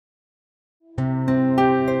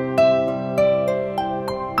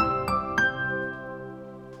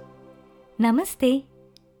ನಮಸ್ತೆ.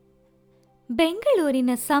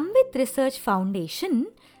 ಬೆಂಗಳೂರಿನ ಸಂವಿತ್ research foundation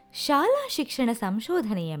ಶಾಲಾ ಶಿಕ್ಷಣ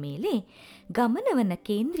ಸಂಶೋಧನೆಯ ಮೇಲೆ ಗಮನವನ್ನು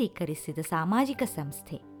ಕೇಂದ್ರೀಕರಿಸಿದ ಸಾಮಾಜಿಕ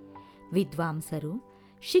ಸಂಸ್ಥೆ. ವಿದ್ವಾಂಸರು,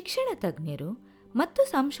 ಶಿಕ್ಷಣ ತಜ್ಞರು ಮತ್ತು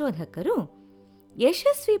ಸಂಶೋಧಕರು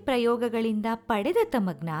ಯಶಸ್ವಿ ಪ್ರಯೋಗಗಳಿಂದ ಪಡೆದ ತಮ್ಮ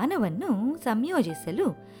ಜ್ಞಾನವನ್ನು ಸಂಯೋಜಿಸಲು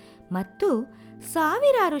ಮತ್ತು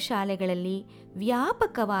ಸಾವಿರಾರು ಶಾಲೆಗಳಲ್ಲಿ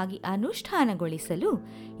ವ್ಯಾಪಕವಾಗಿ ಅನುಷ್ಠಾನಗೊಳಿಸಲು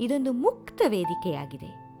ಇದೊಂದು ಮುಕ್ತ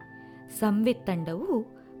ವೇದಿಕೆಯಾಗಿದೆ. ಸಂವಿತ್ ತಂಡವು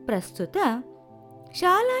ಪ್ರಸ್ತುತ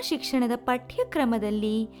ಶಾಲಾ ಶಿಕ್ಷಣದ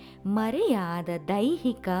ಪಠ್ಯಕ್ರಮದಲ್ಲಿ ಮರೆಯಾದ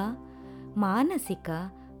ದೈಹಿಕ, ಮಾನಸಿಕ,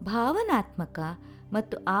 ಭಾವನಾತ್ಮಕ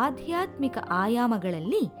ಮತ್ತು ಆಧ್ಯಾತ್ಮಿಕ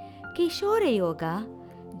ಆಯಾಮಗಳಲ್ಲಿ ಕಿಶೋರ ಯೋಗ,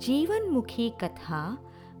 ಜೀವನ್ಮುಖಿ ಕಥಾ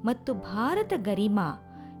ಮತ್ತು ಭಾರತ ಗರಿಮಾ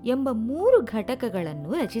ಎಂಬ 3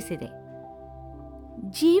 ಘಟಕಗಳನ್ನು ರಚಿಸಿದೆ.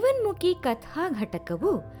 ಜೀವನ್ಮುಖಿ ಕಥಾ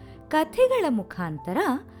ಘಟಕವು ಕಥೆಗಳ ಮುಖಾಂತರ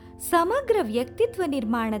ಸಮಗ್ರ ವ್ಯಕ್ತಿತ್ವ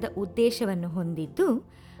ನಿರ್ಮಾಣದ ಉದ್ದೇಶವನ್ನು ಹೊಂದಿದ್ದು,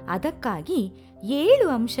 ಅದಕ್ಕಾಗಿ 7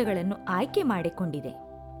 ಅಂಶಗಳನ್ನು ಆಯ್ಕೆ ಮಾಡಿಕೊಂಡಿದೆ.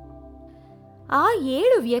 ಆ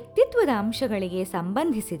 7 ವ್ಯಕ್ತಿತ್ವದ ಅಂಶಗಳಿಗೆ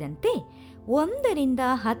ಸಂಬಂಧಿಸಿದಂತೆ 1ರಿಂದ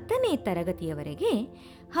 10ನೇ ತರಗತಿಯವರೆಗೆ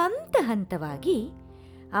ಹಂತ ಹಂತವಾಗಿ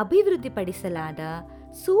ಅಭಿವೃದ್ಧಿಪಡಿಸಲಾದ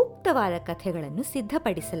ಸೂಕ್ತವಾದ ಕಥೆಗಳನ್ನು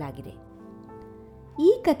ಸಿದ್ಧಪಡಿಸಲಾಗಿದೆ.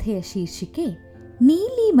 ಈ ಕಥೆಯ ಶೀರ್ಷಿಕೆ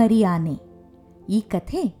ನೀಲಿ ಮರಿಯಾನೆ. ಈ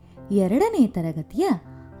ಕಥೆ 2ನೇ ತರಗತಿಯ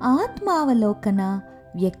ಆತ್ಮಾವಲೋಕನ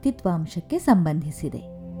ವ್ಯಕ್ತಿತ್ವಾಂಶಕ್ಕೆ ಸಂಬಂಧಿಸಿದೆ.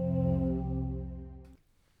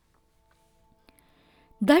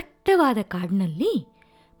 ದಟ್ಟವಾದ ಕಾಡಿನಲ್ಲಿ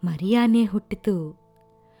ಮರಿಯಾನೆ ಹುಟ್ಟಿತು.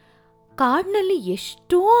 ಕಾಡಿನಲ್ಲಿ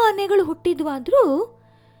ಎಷ್ಟೋ ಆನೆಗಳು ಹುಟ್ಟಿದ್ವಾದ್ರೂ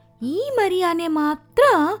ಈ ಮರಿಯಾನೆ ಮಾತ್ರ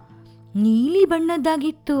ನೀಲಿ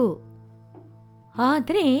ಬಣ್ಣದ್ದಾಗಿತ್ತು.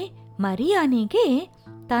 ಆದರೆ ಮರಿಯಾನೆಗೆ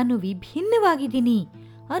ತಾನು ವಿಭಿನ್ನವಾಗಿದ್ದೀನಿ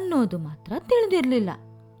ಅನ್ನೋದು ಮಾತ್ರ ತಿಳಿದಿರಲಿಲ್ಲ.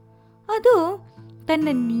 ಅದು ತನ್ನ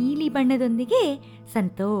ನೀಲಿ ಬಣ್ಣದೊಂದಿಗೆ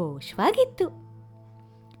ಸಂತೋಷವಾಗಿತ್ತು.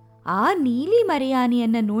 ಆ ನೀಲಿ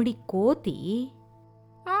ಮರಿಯಾನೆಯನ್ನು ನೋಡಿ ಕೋತಿ,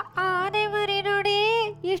 ಆ ಆನೆ ಮರಿ ನೋಡಿ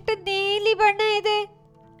ಎಷ್ಟು ನೀಲಿ ಬಣ್ಣ ಇದೆ.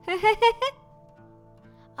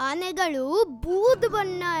 ಆನೆಗಳು ಬೂದು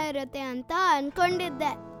ಬಣ್ಣ ಇರುತ್ತೆ ಅಂತ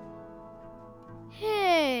ಅನ್ಕೊಂಡಿದ್ದೆ. ಹೇ,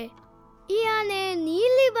 ಈ ಆನೆ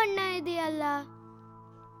ನೀಲಿ ಬಣ್ಣ ಇದೆಯಲ್ಲ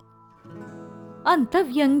ಅಂತ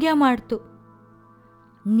ವ್ಯಂಗ್ಯ ಮಾಡ್ತು.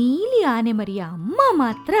 ನೀಲಿ ಆನೆ ಮರಿಯ ಅಮ್ಮ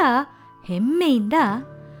ಮಾತ್ರ ಹೆಮ್ಮೆಯಿಂದ,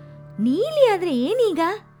 ನೀಲಿ ಆದ್ರೆ ಏನೀಗ,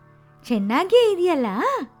 ಚೆನ್ನಾಗೇ ಇದೆಯಲ್ಲ,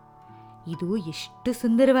 ಇದು ಎಷ್ಟು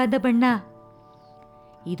ಸುಂದರವಾದ ಬಣ್ಣ,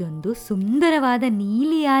 ಇದೊಂದು ಸುಂದರವಾದ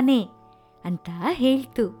ನೀಲಿ ಆನೆ ಅಂತ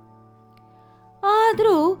ಹೇಳ್ತು.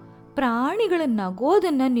 ಆದರೂ ಪ್ರಾಣಿಗಳ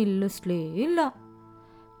ನಗೋದನ್ನ ನಿಲ್ಲಿಸ್ಲೇ ಇಲ್ಲ.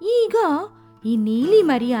 ಈಗ ಈ ನೀಲಿ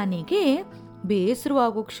ಮರಿಯಾನೆಗೆ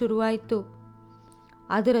ಬೇಸರವಾಗೋಕ್ ಶುರುವಾಯಿತು.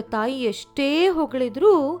 ಅದರ ತಾಯಿ ಎಷ್ಟೇ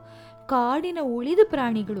ಹೊಗಳಿದ್ರೂ ಕಾಡಿನ ಉಳಿದ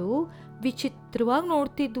ಪ್ರಾಣಿಗಳು ವಿಚಿತ್ರವಾಗಿ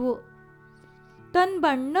ನೋಡ್ತಿದ್ವು. ತನ್ನ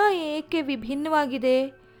ಬಣ್ಣ ಏಕೆ ವಿಭಿನ್ನವಾಗಿದೆ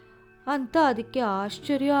ಅಂತ ಅದಕ್ಕೆ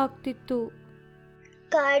ಆಶ್ಚರ್ಯ ಆಗ್ತಿತ್ತು.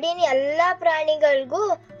 ಕಾಡಿನ ಎಲ್ಲ ಪ್ರಾಣಿಗಳಿಗೂ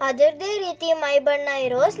ಅದರದೇ ರೀತಿ ಮೈಬಣ್ಣ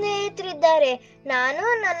ಇರೋ ಸ್ನೇಹಿತರಿದ್ದಾರೆ. ನಾನು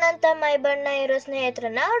ನನ್ನಂತ ಮೈಬಣ್ಣ ಇರೋ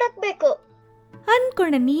ಸ್ನೇಹಿತರನ್ನ ಹುಡುಕ್ಬೇಕು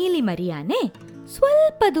ಅನ್ಕೊಂಡ ನೀಲಿ ಮರಿಯಾನೆ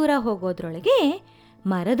ಸ್ವಲ್ಪ ದೂರ ಹೋಗೋದ್ರೊಳಗೆ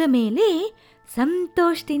ಮರದ ಮೇಲೆ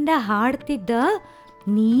ಸಂತೋಷದಿಂದ ಹಾಡ್ತಿದ್ದ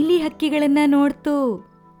ನೀಲಿ ಹಕ್ಕಿಗಳನ್ನ ನೋಡ್ತು.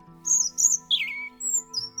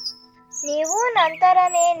 ನೀವು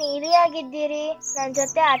ನಂತರನೇ ನೀಲಿಯಾಗಿದ್ದೀರಿ, ನನ್ನ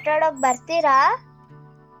ಜೊತೆ ಆಟಾಡೋಕ್ ಬರ್ತೀರಾ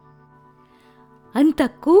ಅಂತ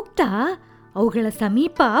ಕೂಗ್ತಾ ಅವುಗಳ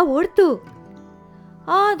ಸಮೀಪ ಓಡ್ತು.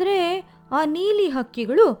 ಆದರೆ ಆ ನೀಲಿ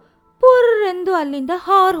ಹಕ್ಕಿಗಳು ಪುರ್ರೆಂದು ಅಲ್ಲಿಂದ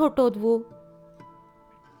ಹಾರ್ ಹೊಟ್ಟೋದ್ವು.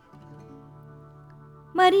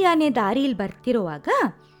 ಮರಿಯಾನೆ ದಾರಿಯಲ್ಲಿ ಬರ್ತಿರುವಾಗ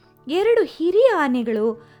 2 ಹಿರಿಯ ಆನೆಗಳು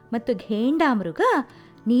ಮತ್ತು ಘೇಂಡಾಮೃಗ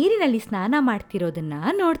ನೀರಿನಲ್ಲಿ ಸ್ನಾನ ಮಾಡ್ತಿರೋದನ್ನ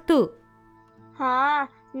ನೋಡ್ತು. ಹಾ,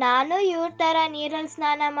 ನಾನು ಇವ್ರ ತರ ನೀರಲ್ಲಿ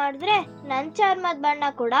ಸ್ನಾನ ಮಾಡಿದ್ರೆ ನನ್ನ ಚರ್ಮದ ಬಣ್ಣ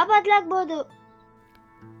ಕೂಡ ಬದಲಾಗ್ಬೋದು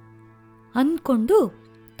ಅಂದ್ಕೊಂಡು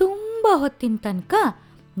ತುಂಬ ಹೊತ್ತಿನ ತನಕ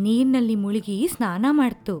ನೀರಿನಲ್ಲಿ ಮುಳುಗಿ ಸ್ನಾನ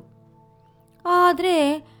ಮಾಡ್ತು. ಆದರೆ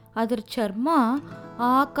ಅದರ ಚರ್ಮ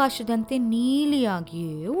ಆಕಾಶದಂತೆ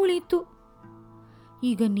ನೀಲಿಯಾಗಿಯೇ ಉಳಿತು.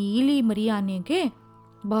 ಈಗ ನೀಲಿ ಮರಿಯಾನೆಗೆ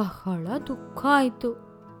ಬಹಳ ದುಃಖ ಆಯಿತು.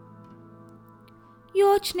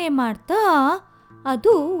 ಯೋಚನೆ ಮಾಡ್ತಾ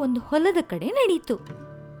ಅದು ಒಂದು ಹೊಲದ ಕಡೆ ನಡೀತು.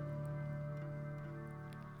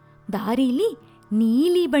 ದಾರಿಲಿ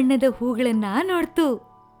ನೀಲಿ ಬಣ್ಣದ ಹೂಗಳನ್ನ ನೋಡ್ತು.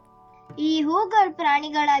 ಈ ಹೂಗಳು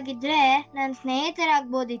ಪ್ರಾಣಿಗಳಾಗಿದ್ರೆ ನನ್ನ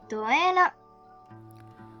ಸ್ನೇಹಿತರಾಗ್ಬೋದಿತ್ತು ಏನೋ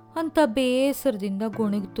ಅಂತ ಬೇಸರದಿಂದ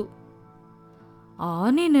ಗೊಣಗಿತು.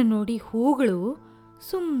 ಆನೆನ ನೋಡಿ ಹೂಗಳು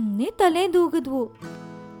ಸುಮ್ಮನೆ ತಲೆ ದೂಗಿದ್ವು.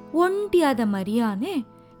 ಒಂಟಿಯಾದ ಮರಿಯಾನೆ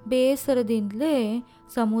ಬೇಸರದಿಂದಲೇ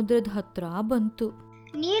ಸಮುದ್ರದ ಹತ್ರ ಬಂತು.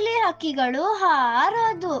 ನೀಲಿ ಹಕ್ಕಿಗಳು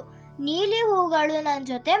ಹಾರೋದು, ನೀಲಿ ಹೂಗಳು ನನ್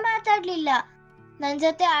ಜೊತೆ ಮಾತಾಡ್ಲಿಲ್ಲ. ನನ್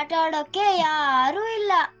ಜೊತೆ ಆಟ ಆಡೋಕೆ ಯಾರೂ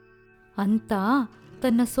ಇಲ್ಲ. ಅಂತ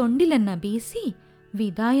ತನ್ನ ಸೊಂಡಿಲನ್ನ ಬೀಸಿ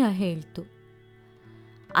ವಿದಾಯ ಹೇಳ್ತು.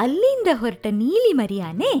 ಅಲ್ಲಿಂದ ಹೊರಟ ನೀಲಿ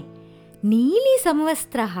ಮರಿಯಾನೆ ನೀಲಿ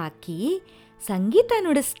ಸಮವಸ್ತ್ರ ಹಾಕಿ ಸಂಗೀತ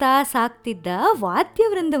ನುಡಿಸ್ತಾ ಸಾಕ್ತಿದ್ದ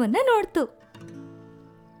ವಾದ್ಯವೃಂದವನ್ನ ನೋಡ್ತು.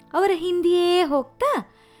 ಅವರ ಹಿಂದೆಯೇ ಹೋಗ್ತಾ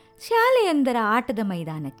ಶಾಲೆಯೊಂದರ ಆಟದ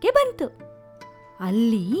ಮೈದಾನಕ್ಕೆ ಬಂತು.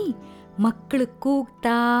 ಅಲ್ಲಿ ಮಕ್ಕಳು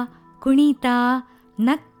ಕೂಗ್ತಾ ಕುಣಿತಾ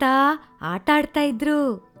ನಗ್ತಾ ಆಟ ಆಡ್ತಾ ಇದ್ರು.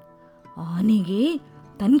 ಆನೆಗೆ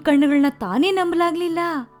ತನ್ನ ಕಣ್ಣುಗಳನ್ನ ತಾನೇ ನಂಬಲಾಗ್ಲಿಲ್ಲ.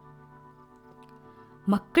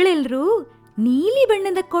 ಮಕ್ಕಳೆಲ್ಲರೂ ನೀಲಿ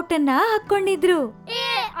ಬಣ್ಣದ ಕೋಟನ್ನ ಹಾಕೊಂಡಿದ್ರು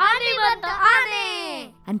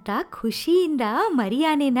ಅಂತ ಖುಷಿಯಿಂದ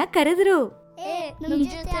ಮರಿಯಾನೆನ ಕರೆದ್ರು.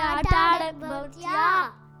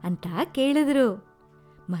 ಅಂತ ಕೇಳಿದ್ರು.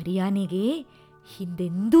 ಮರಿಯಾನೆಗೆ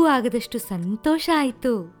ಹಿಂದೆಂದೂ ಆಗದಷ್ಟು ಸಂತೋಷ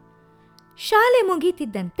ಆಯಿತು. ಶಾಲೆ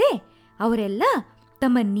ಮುಗೀತಿದ್ದಂತೆ ಅವರೆಲ್ಲ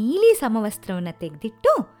ತಮ್ಮ ನೀಲಿ ಸಮವಸ್ತ್ರವನ್ನು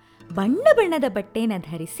ತೆಗೆದಿಟ್ಟು ಬಣ್ಣ ಬಣ್ಣದ ಬಟ್ಟೆನ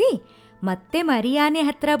ಧರಿಸಿ ಮತ್ತೆ ಮರಿಯಾನೆ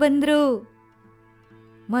ಹತ್ರ ಬಂದ್ರು.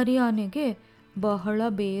 ಮರಿಯಾನೆಗೆ ಬಹಳ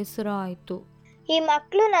ಬೇಸರ ಆಯಿತು. ಈ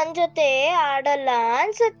ಮಕ್ಳು ನನ್ ಜೊತೆ ಆಡಲ್ಲ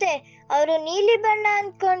ಅನ್ಸುತ್ತೆ. ಅವರು ನೀಲಿ ಬಣ್ಣ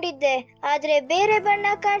ಅನ್ಕೊಂಡಿದ್ದೆ, ಆದ್ರೆ ಬೇರೆ ಬಣ್ಣ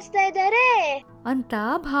ಕಾಣಿಸ್ತಾ ಇದ್ದಾರೆ ಅಂತ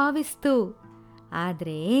ಭಾವಿಸ್ತು.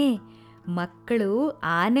 ಆದ್ರೆ ಮಕ್ಕಳು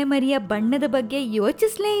ಆನೆ ಮರಿಯ ಬಣ್ಣದ ಬಗ್ಗೆ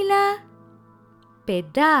ಯೋಚಿಸ್ಲೇ ಇಲ್ಲ.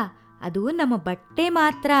 ಪೆದ್ದ, ಅದು ನಮ್ಮ ಬಟ್ಟೆ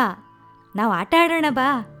ಮಾತ್ರ, ನಾವು ಆಟ ಆಡೋಣ ಬಾ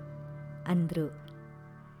ಅಂದ್ರು.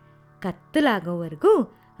 ಕತ್ತಲಾಗೋವರೆಗೂ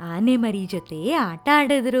ಆನೆ ಮರಿ ಜೊತೆ ಆಟ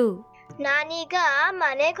ಆಡಿದ್ರು. ನಾನೀಗ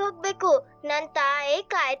ಮನೆಗ್ ಹೋಗ್ಬೇಕು, ನನ್ ತಾಯಿ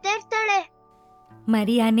ಕಾಯ್ತಾ ಇರ್ತಾಳೆ.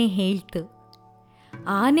 ಮರಿಯಾನೆ ಹೇಳ್ತು.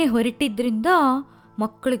 ಆನೆ ಹೊರಟಿದ್ರಿಂದ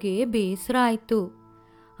ಮಕ್ಕಳಿಗೆ ಬೇಸರ ಆಯ್ತು.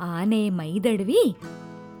 ಆನೆ ಮೈದಡ್ವಿ,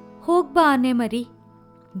 ಹೋಗ್ಬಾ ಆನೆ ಮರಿ,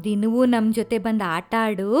 ದಿನವೂ ನಮ್ಮ ಜೊತೆ ಬಂದು ಆಟ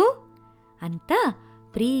ಆಡು ಅಂತ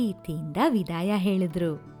ಪ್ರೀತಿಯಿಂದ ವಿದಾಯ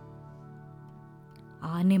ಹೇಳಿದ್ರು.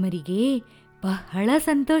 ಆನೆ ಮರಿಗೆ ಬಹಳ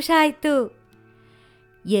ಸಂತೋಷ ಆಯ್ತು.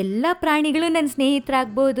 ಎಲ್ಲ ಪ್ರಾಣಿಗಳು ನನ್ನ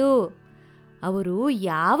ಸ್ನೇಹಿತರಾಗ್ಬೋದು, ಅವರು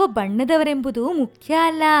ಯಾವ ಬಣ್ಣದವರೆಂಬುದು ಮುಖ್ಯ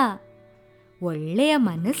ಅಲ್ಲ, ಒಳ್ಳೆಯ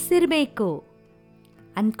ಮನಸ್ಸಿರಬೇಕು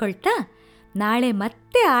ಅಂದ್ಕೊಳ್ತಾ ನಾಳೆ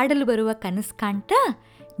ಮತ್ತೆ ಆಡಲು ಬರುವ ಕನಸು ಕಾಣ್ತಾ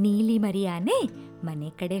ನೀಲಿ ಮರಿಯಾನೆ ಮನೆ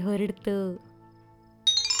ಕಡೆ ಹೊರಡ್ತು.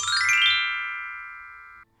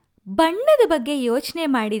 ಬಣ್ಣದ ಬಗ್ಗೆ ಯೋಚನೆ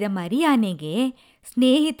ಮಾಡಿದ ಮರಿಯಾನೆಗೆ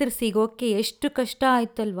ಸ್ನೇಹಿತರು ಸಿಗೋಕ್ಕೆ ಎಷ್ಟು ಕಷ್ಟ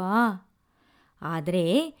ಆಯ್ತಲ್ವಾ. ಆದರೆ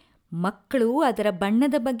ಮಕ್ಕಳು ಅದರ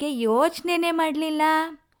ಬಣ್ಣದ ಬಗ್ಗೆ ಯೋಚನೆನೇ ಮಾಡಲಿಲ್ಲ.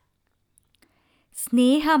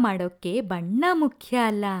 ಸ್ನೇಹ ಮಾಡೋಕ್ಕೆ ಬಣ್ಣ ಮುಖ್ಯ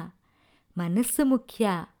ಅಲ್ಲ, ಮನಸ್ಸು ಮುಖ್ಯ.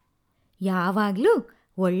 ಯಾವಾಗಲೂ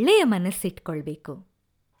ಒಳ್ಳೆಯ ಮನಸ್ಸಿಟ್ಕೊಳ್ಬೇಕು.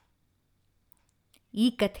 ಈ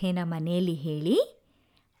ಕಥೆನ ಮನೆಯಲ್ಲಿ ಹೇಳಿ,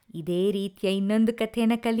 ಇದೇ ರೀತಿಯ ಇನ್ನೊಂದು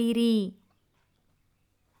ಕಥೆನ ಕಲೀರಿ.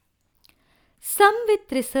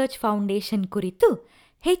 ಸಂವಿತ್ ರಿಸರ್ಚ್ ಫೌಂಡೇಶನ್ ಕುರಿತು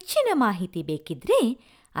ಹೆಚ್ಚಿನ ಮಾಹಿತಿ ಬೇಕಿದ್ರೆ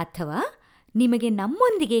ಅಥವಾ ನಿಮಗೆ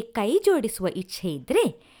ನಮ್ಮೊಂದಿಗೆ ಕೈ ಜೋಡಿಸುವ ಇಚ್ಛೆ ಇದ್ದರೆ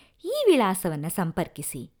ಈ ವಿಳಾಸವನ್ನು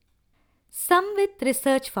ಸಂಪರ್ಕಿಸಿ. ಸಂವಿತ್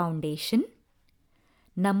ರಿಸರ್ಚ್ ಫೌಂಡೇಶನ್,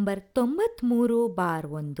 ನಂಬರ್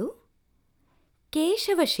 93/1,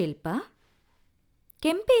 ಕೇಶವಶಿಲ್ಪ,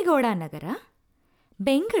 ಕೆಂಪೇಗೌಡ ನಗರ,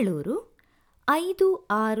 Bengaluru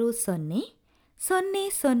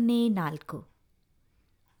 560004.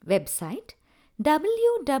 Website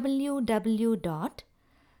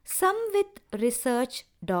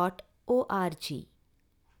www.samvitresearch.org.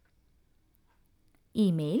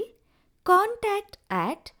 Email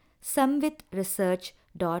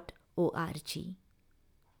contact@samvitresearch.org.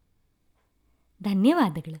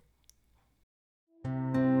 ಧನ್ಯವಾದಗಳು.